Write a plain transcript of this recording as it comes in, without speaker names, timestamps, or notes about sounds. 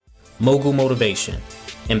Mogul Motivation,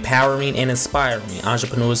 empowering and inspiring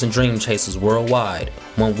entrepreneurs and dream chasers worldwide,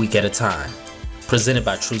 1 week at a time. Presented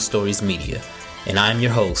by True Stories Media. And I am your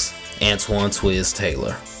host, Antoine Twiz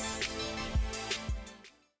Taylor.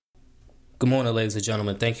 Good morning, ladies and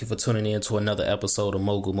gentlemen. Thank you for tuning in to another episode of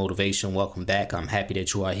Mogul Motivation. Welcome back. I'm happy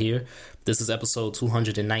that you are here. This is episode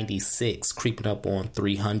 296, creeping up on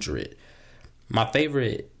 300. My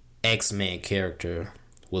favorite X-Men character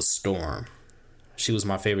was Storm. She was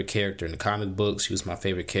my favorite character in the comic books. She was my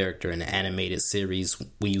favorite character in the animated series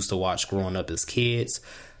we used to watch growing up as kids.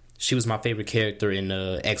 She was my favorite character in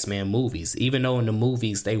the X-Men movies, even though in the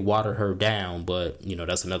movies they watered her down, but,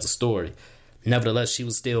 that's another story. Nevertheless, she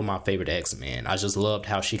was still my favorite X-Men. I just loved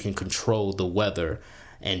how she can control the weather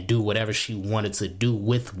and do whatever she wanted to do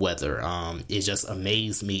with weather. It just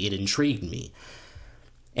amazed me. It intrigued me.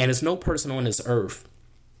 And there's no person on this earth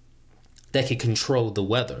that can control the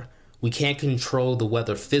weather. We can't control the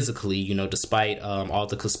weather physically, despite all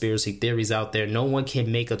the conspiracy theories out there. No one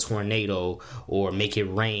can make a tornado or make it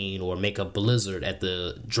rain or make a blizzard at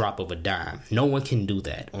the drop of a dime. No one can do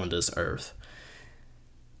that on this earth.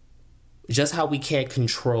 Just how we can't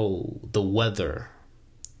control the weather,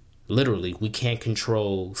 literally, we can't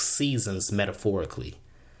control seasons metaphorically.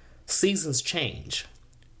 Seasons change.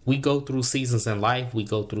 We go through seasons in life. We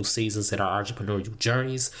go through seasons in our entrepreneurial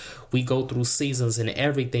journeys. We go through seasons in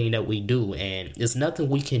everything that we do. And there's nothing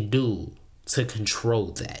we can do to control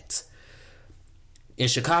that. In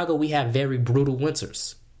Chicago, we have very brutal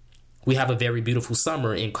winters. We have a very beautiful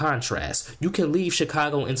summer in contrast. You can leave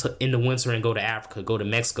Chicago in the winter and go to Africa, go to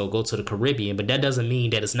Mexico, go to the Caribbean. But that doesn't mean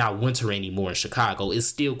that it's not winter anymore in Chicago. It's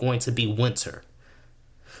still going to be winter.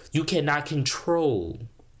 You cannot control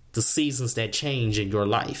the seasons that change in your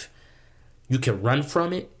life. You can run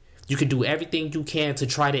from it. You can do everything you can to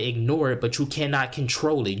try to ignore it, but you cannot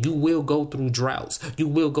control it. You will go through droughts. You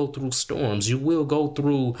will go through storms. You will go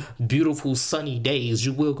through beautiful sunny days.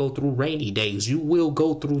 You will go through rainy days. You will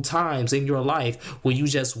go through times in your life where you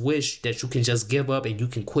just wish that you can just give up and you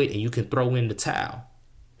can quit and you can throw in the towel.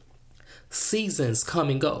 Seasons come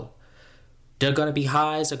and go. There are going to be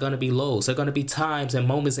highs, there are going to be lows. There are going to be times and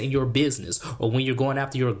moments in your business or when you're going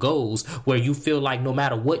after your goals where you feel like no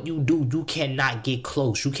matter what you do, you cannot get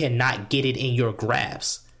close. You cannot get it in your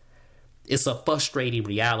grasp. It's a frustrating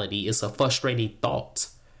reality. It's a frustrating thought.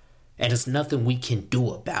 And there's nothing we can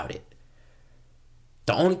do about it.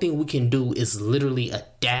 The only thing we can do is literally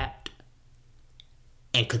adapt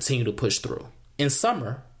and continue to push through. In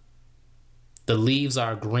summer, the leaves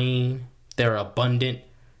are green. They're abundant.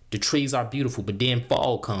 The trees are beautiful, but then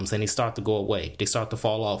fall comes and they start to go away. They start to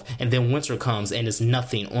fall off. And then winter comes and there's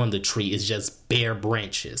nothing on the tree. It's just bare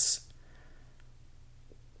branches.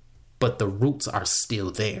 But the roots are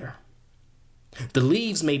still there. The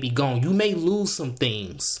leaves may be gone. You may lose some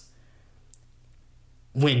things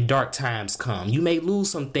when dark times come. You may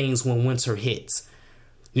lose some things when winter hits.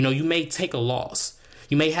 You may take a loss.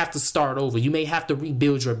 You may have to start over. You may have to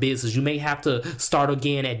rebuild your business. You may have to start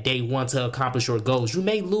again at day one to accomplish your goals. You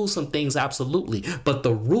may lose some things, absolutely, but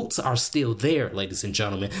the roots are still there, ladies and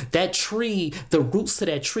gentlemen. That tree, the roots to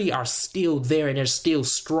that tree are still there and they're still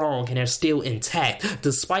strong and they're still intact,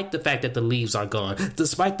 despite the fact that the leaves are gone,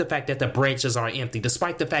 despite the fact that the branches are empty,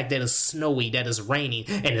 despite the fact that it's snowy, that it's raining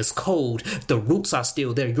and it's cold. The roots are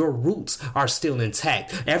still there. Your roots are still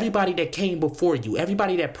intact. Everybody that came before you,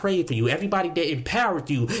 everybody that prayed for you, everybody that empowered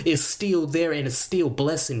you is still there and is still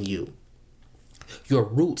blessing you. Your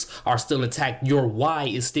roots are still intact. Your why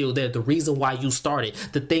is still there. The reason why you started,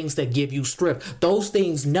 the things that give you strength, those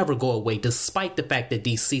things never go away, despite the fact that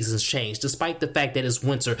these seasons change, despite the fact that it's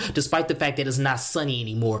winter, despite the fact that it's not sunny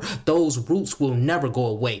anymore. Those roots will never go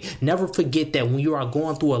away. Never forget that when you are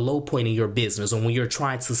going through a low point in your business or when you're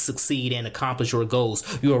trying to succeed and accomplish your goals,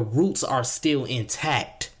 your roots are still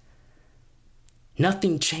intact.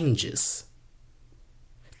 Nothing changes.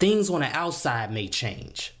 Things on the outside may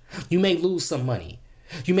change. You may lose some money.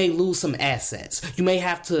 You may lose some assets. You may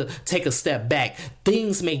have to take a step back.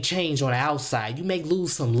 Things may change on the outside. You may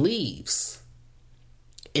lose some leaves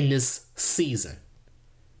in this season.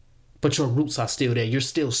 But your roots are still there. You're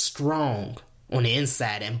still strong on the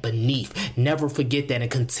inside and beneath. Never forget that and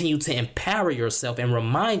continue to empower yourself and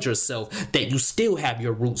remind yourself that you still have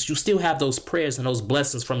your roots. You still have those prayers and those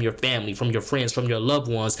blessings from your family, from your friends, from your loved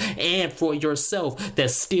ones, and for yourself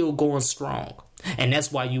that's still going strong. And that's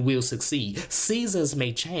why you will succeed. Seasons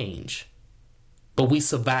may change, but we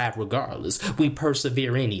survive regardless. We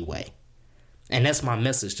persevere anyway. And that's my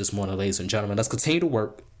message this morning, ladies and gentlemen. Let's continue to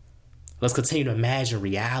work. Let's continue to imagine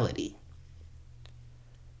reality.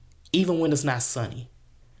 Even when it's not sunny.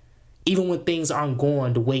 Even when things aren't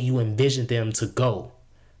going the way you envisioned them to go.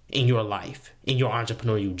 in your life, in your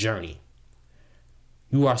entrepreneurial journey.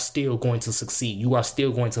 You are still going to succeed. You are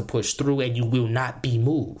still going to push through, and you will not be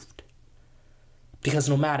moved. Because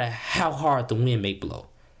no matter how hard the wind may blow,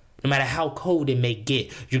 no matter how cold it may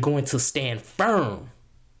get, you're going to stand firm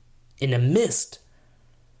in the midst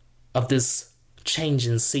of this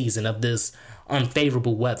changing season, of this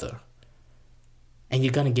unfavorable weather. And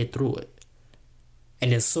you're going to get through it.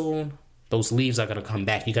 And then soon, those leaves are going to come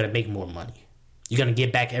back. You're going to make more money. You're going to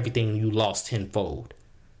get back everything you lost tenfold.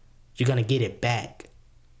 You're going to get it back.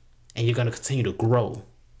 And you're going to continue to grow.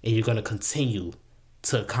 And you're going to continue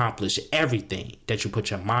to accomplish everything that you put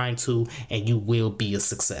your mind to. And you will be a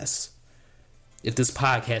success. If this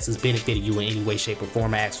podcast has benefited you in any way, shape, or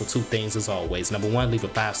form, I ask for two things as always. Number one, leave a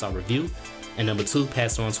 5-star review. And number two,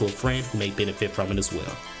 pass it on to a friend who may benefit from it as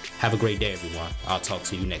well. Have a great day, everyone. I'll talk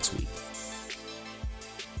to you next week.